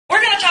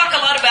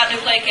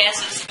about nucleic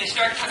acids. We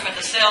started talking about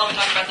the cell, we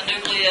talked about the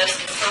nucleus.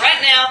 But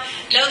right now,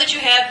 know that you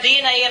have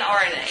DNA and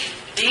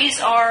RNA.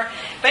 These are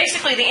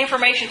basically the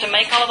information to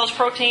make all of those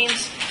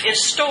proteins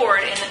is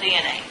stored in the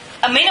DNA.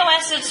 Amino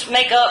acids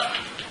make up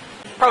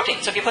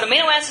proteins. So if you put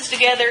amino acids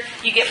together,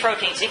 you get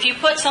proteins. If you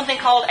put something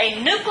called a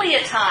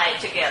nucleotide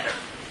together,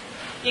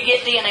 you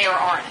get DNA or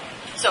RNA.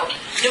 So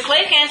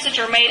nucleic acids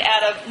are made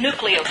out of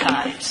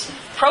nucleotides.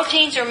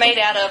 Proteins are made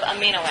out of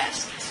amino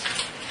acids.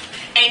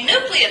 A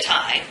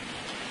nucleotide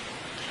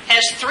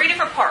has 3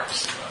 different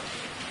parts.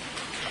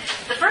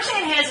 The first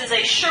thing it has is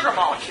a sugar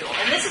molecule,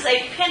 and this is a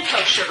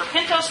pentose sugar.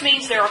 Pentose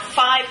means there are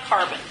 5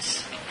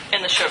 carbons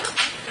in the sugar.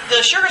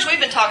 The sugars we've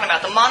been talking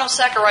about, the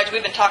monosaccharides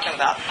we've been talking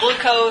about,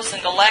 glucose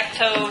and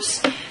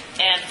galactose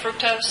and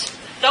fructose,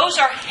 those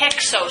are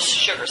hexose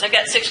sugars. They've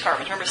got 6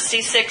 carbons. Remember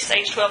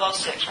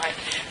C6H12O6, right?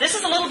 This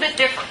is a little bit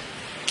different.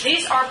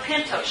 These are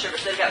pentose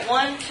sugars. They've got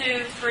 1,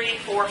 2, 3,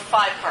 4,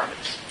 5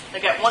 carbons.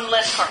 They've got 1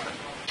 less carbon.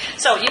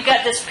 So you've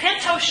got this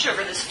pentose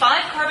sugar, this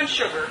 5-carbon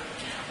sugar.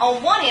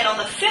 On one end, on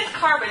the 5th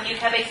carbon, you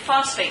have a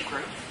phosphate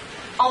group.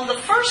 On the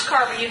 1st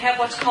carbon, you have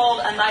what's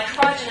called a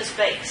nitrogenous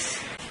base.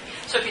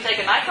 So if you take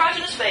a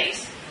nitrogenous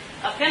base,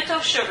 a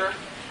pentose sugar,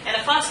 and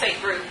a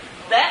phosphate group,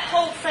 that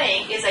whole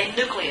thing is a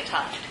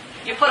nucleotide.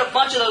 You put a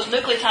bunch of those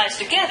nucleotides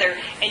together,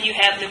 and you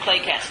have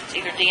nucleic acids,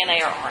 either DNA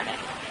or RNA.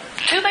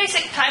 2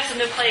 basic types of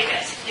nucleic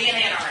acids,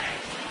 DNA and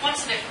RNA.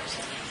 What's the difference?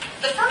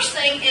 The first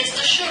thing is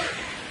the sugar.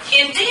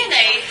 In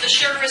DNA, the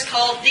sugar is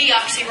called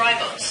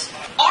deoxyribose.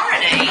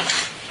 RNA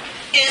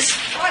is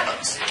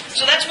ribose.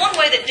 So that's one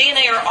way that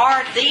DNA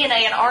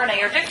and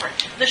RNA are different.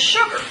 The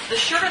sugar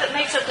that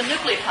makes up the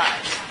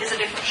nucleotides, is a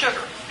different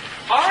sugar.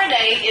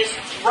 RNA is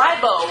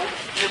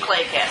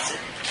ribonucleic acid.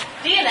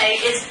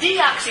 DNA is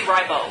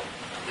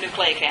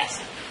deoxyribonucleic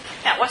acid.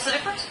 Now, what's the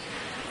difference?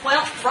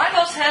 Well,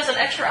 ribose has an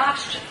extra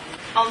oxygen.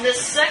 On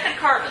this 2nd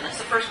carbon, that's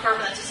the 1st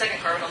carbon, that's the 2nd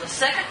carbon. On the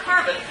 2nd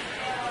carbon,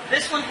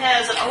 this one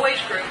has an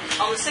OH group.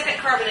 On the 2nd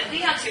carbon at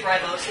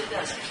deoxyribose, it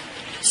doesn't.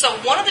 So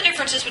one of the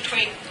differences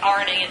between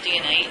RNA and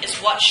DNA is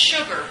what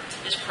sugar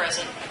is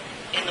present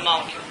in the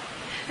molecule.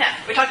 Now,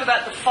 we talked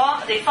about the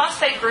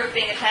phosphate group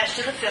being attached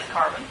to the 5th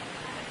carbon.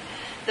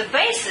 The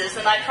bases,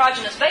 the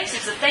nitrogenous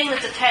bases, the thing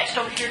that's attached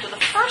over here to the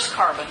 1st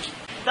carbon,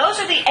 those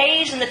are the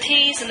A's and the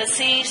T's and the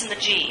C's and the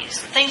G's.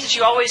 The things that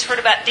you always heard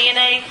about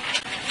DNA.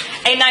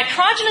 A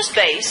nitrogenous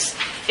base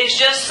is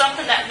just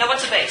something that... No,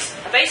 what's a base?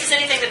 A base is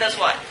anything that does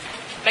what?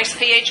 Makes the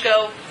pH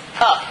go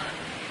up.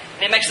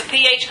 And it makes the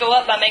pH go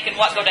up by making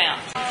what go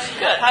down?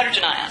 Good.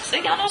 Hydrogen ions.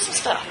 See, y'all know some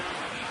stuff.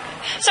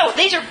 So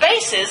these are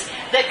bases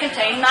that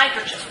contain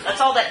nitrogen.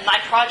 That's all that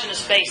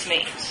nitrogenous base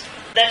means.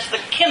 That's the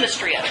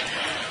chemistry of it.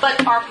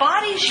 But our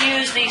bodies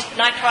use these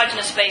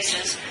nitrogenous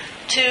bases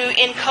to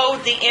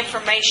encode the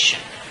information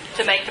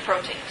to make the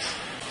proteins.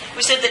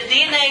 We said that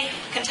DNA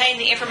contained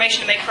the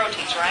information to make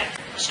proteins, right?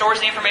 Stores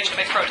the information to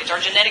make proteins, our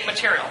genetic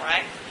material,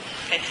 right?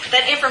 Okay.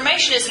 That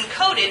information is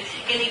encoded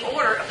in the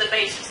order of the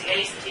bases, the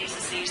A's, the T's,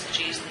 the C's, the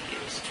G's, and the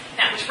U's.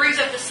 Now, which brings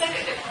up the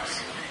second difference.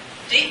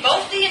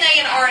 Both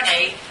DNA and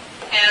RNA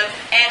have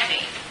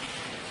adenine.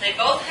 They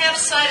both have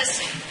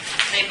cytosine.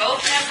 They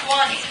both have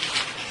guanine.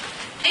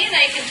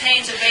 DNA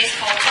contains a base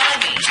called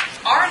thymine.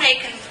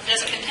 RNA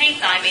doesn't contain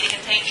thymine, it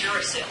contains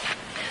uracil.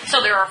 So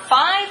there are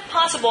 5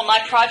 possible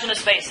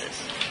nitrogenous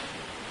bases.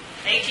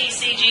 A, T,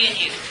 C, G, and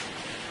U.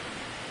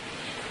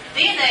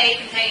 DNA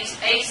contains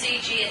A, C,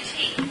 G, and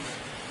T.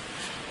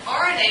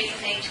 RNA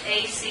contains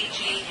A, C,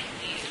 G, and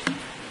U.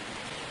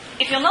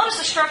 If you'll notice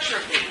the structure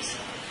of these,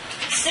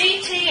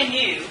 C, T, and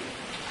U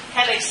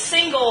have a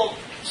single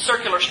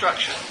circular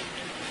structure.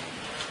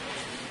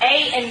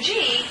 A and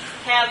G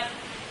have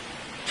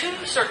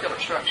 2 circular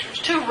structures,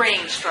 2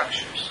 ring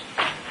structures.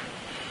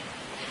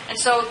 And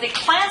so the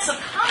class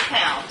of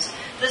compounds,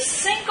 the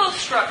single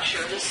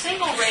structure, the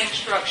single ring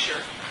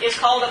structure, is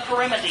called a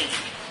pyrimidine.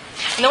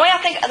 And the way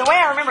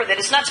I remember that,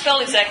 it's not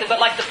spelled exactly, but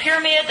like the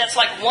pyramid, that's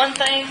like one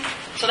thing.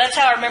 So that's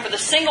how I remember the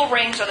single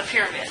rings are the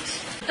pyramids.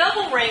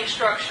 Double ring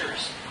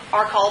structures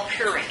are called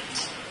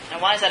purines. Now,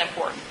 why is that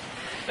important?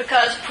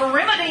 Because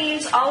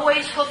pyrimidines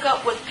always hook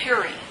up with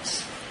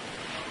purines.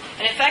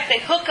 And in fact, they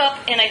hook up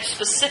in a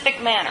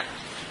specific manner.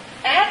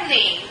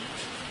 Adenine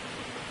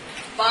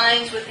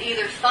binds with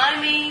either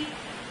thymine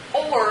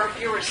or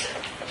uracil.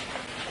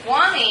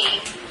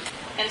 Guanine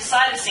and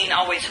cytosine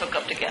always hook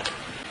up together.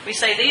 We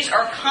say these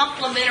are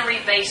complementary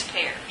base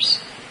pairs.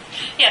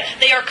 Yeah,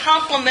 they are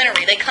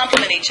complementary. They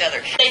complement each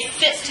other. They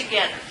fit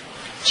together.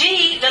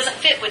 G doesn't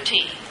fit with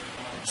T.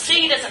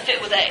 C doesn't fit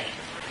with A.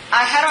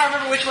 How do I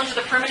remember which ones are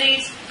the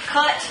pyrimidines?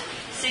 Cut,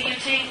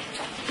 C-U-T.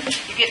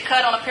 You get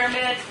cut on a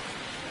pyramid.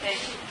 Okay.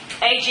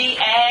 A-G,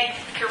 ag,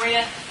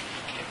 Korea,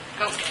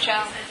 goat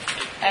chow,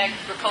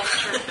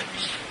 agriculture.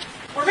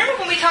 Remember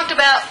when we were talking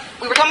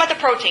about the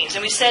proteins,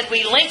 and we said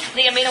we linked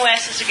the amino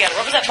acids together.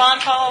 What was that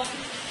bond called?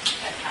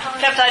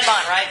 Peptide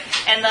bond, right?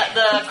 And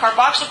the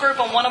carboxyl group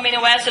on one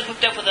amino acid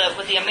hooked up with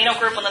the amino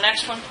group on the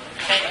next one.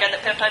 Okay, you got the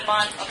peptide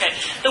bond? Okay.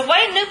 The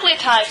way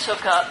nucleotides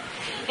hook up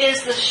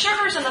is the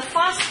sugars and the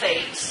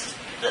phosphates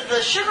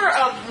the sugar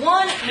of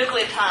one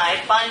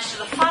nucleotide binds to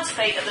the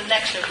phosphate of the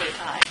next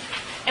nucleotide.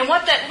 And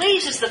what that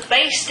leaves is the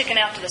base sticking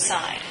out to the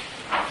side.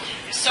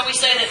 So we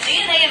say that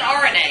DNA and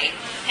RNA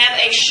have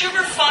a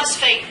sugar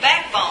phosphate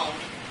backbone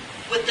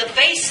with the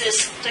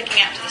bases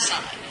sticking out to the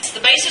side.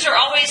 The bases are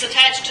always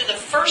attached to the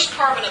first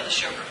carbon of the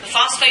sugar. The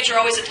phosphates are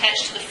always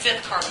attached to the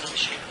fifth carbon of the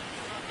sugar.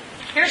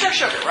 Here's our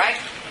sugar, right?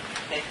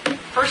 Okay.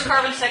 First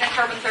carbon, second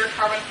carbon, third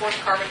carbon, fourth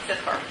carbon,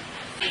 fifth carbon.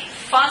 The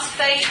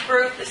phosphate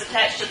group is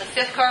attached to the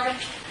fifth carbon.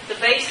 The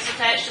base is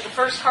attached to the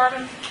first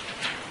carbon.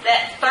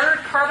 That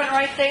third carbon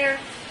right there,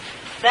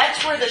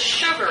 that's where the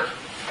sugar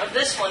of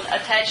this one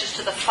attaches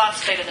to the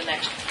phosphate of the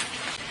next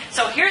one.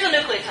 So here's a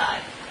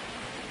nucleotide.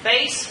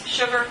 Base,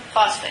 sugar,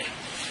 phosphate.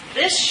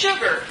 This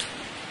sugar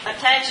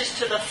attaches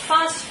to the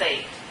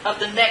phosphate of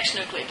the next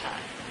nucleotide.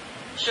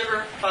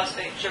 Sugar,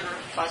 phosphate, sugar,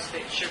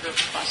 phosphate, sugar,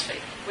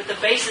 phosphate. With the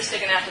bases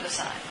sticking out to the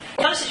side.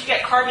 Notice that you've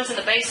got carbons in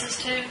the bases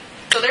too.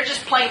 So they're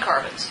just plain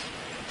carbons.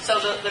 So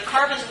the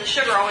carbons in the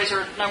sugar always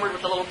are numbered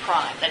with a little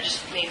prime. That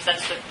just means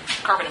that's the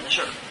carbon in the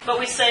sugar. But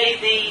we say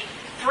the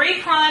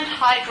 3'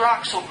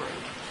 hydroxyl group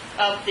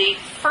of the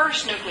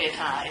first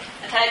nucleotide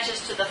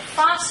attaches to the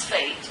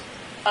phosphate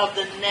of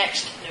the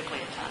next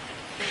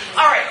nucleotide.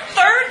 All right,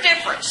 third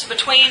difference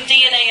between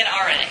DNA and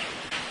RNA.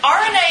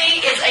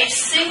 RNA is a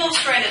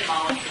single-stranded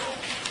molecule.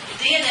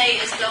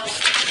 DNA is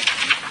double-stranded.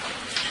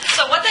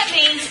 So what that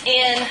means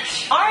in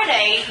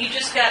RNA, you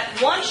just got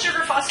one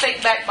sugar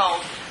phosphate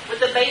backbone with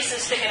the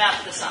bases sticking out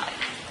to the side.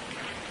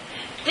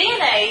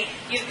 DNA,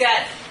 you've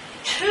got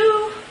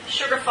two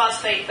sugar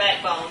phosphate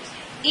backbones,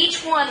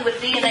 each one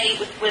with DNA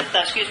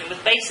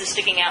with bases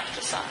sticking out to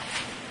the side.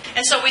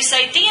 And so we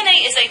say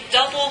DNA is a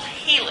double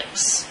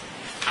helix.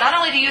 Not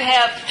only do you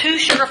have two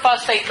sugar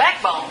phosphate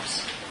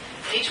backbones,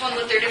 each one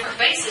with their different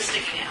bases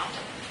sticking out,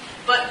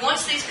 but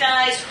once these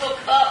guys hook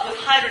up with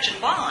hydrogen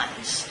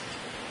bonds,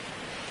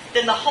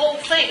 then the whole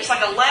thing is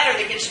like a ladder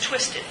that gets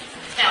twisted.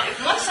 Now,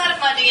 if one side of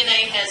my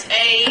DNA has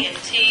A and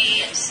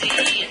T and C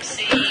and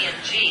C and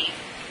G,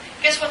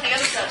 guess what the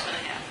other side's going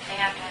to have?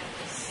 They have to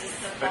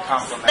have The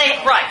complement.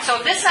 Right, so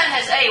if this side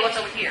has A, what's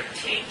over here?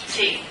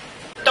 T.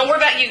 Don't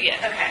worry about U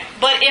yet. Okay.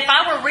 But if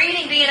I were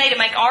reading DNA to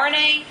make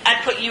RNA,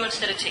 I'd put U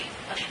instead of T.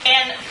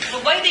 And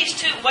the way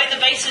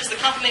the bases, the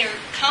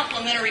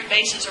complementary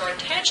bases are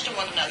attached to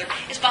one another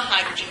is by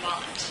hydrogen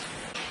bonds.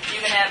 You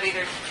can have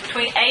either,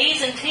 between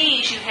A's and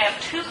T's, you have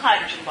two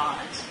hydrogen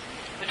bonds.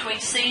 Between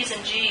C's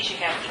and G's, you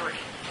have three.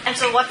 And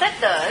so what that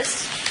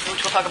does,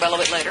 which we'll talk about a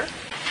little bit later,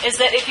 is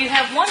that if you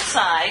have one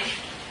side,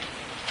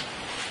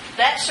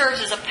 that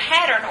serves as a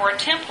pattern or a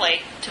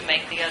template to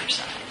make the other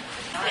side.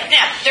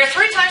 Now, there are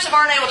three types of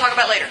RNA we'll talk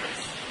about later.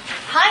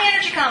 High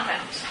energy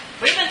compounds.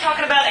 We've been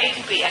talking about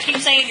ATP. I keep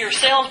saying your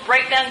cells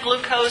break down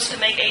glucose to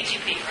make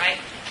ATP, right?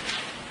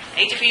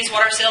 ATP is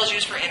what our cells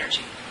use for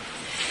energy.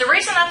 The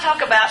reason I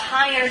talk about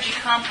high energy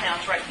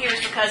compounds right here is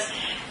because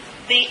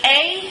the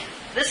A,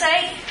 this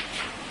A,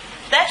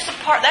 that's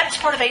part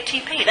of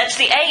ATP. That's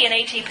the A in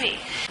ATP.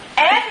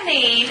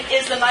 Adenine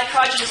is the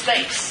nitrogenous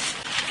base.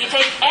 You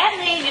take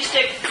adenine, you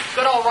stick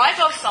good old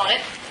ribose on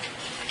it,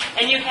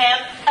 and you have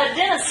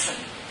adenosine.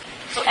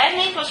 So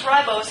adenine plus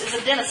ribose is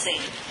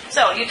adenosine.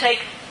 So you take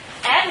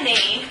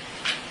adenine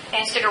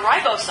and stick a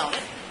ribose on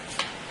it,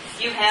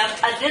 you have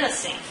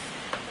adenosine.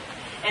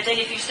 And then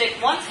if you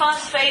stick one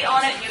phosphate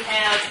on it, you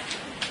have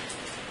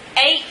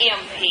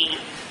AMP.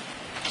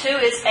 2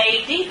 is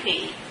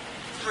ADP.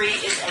 3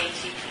 is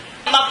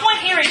ATP. My point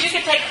here is you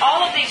can take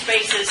all of these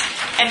bases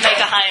and make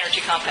a high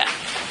energy compound.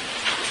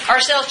 Our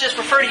cells just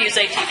prefer to use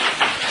ATP.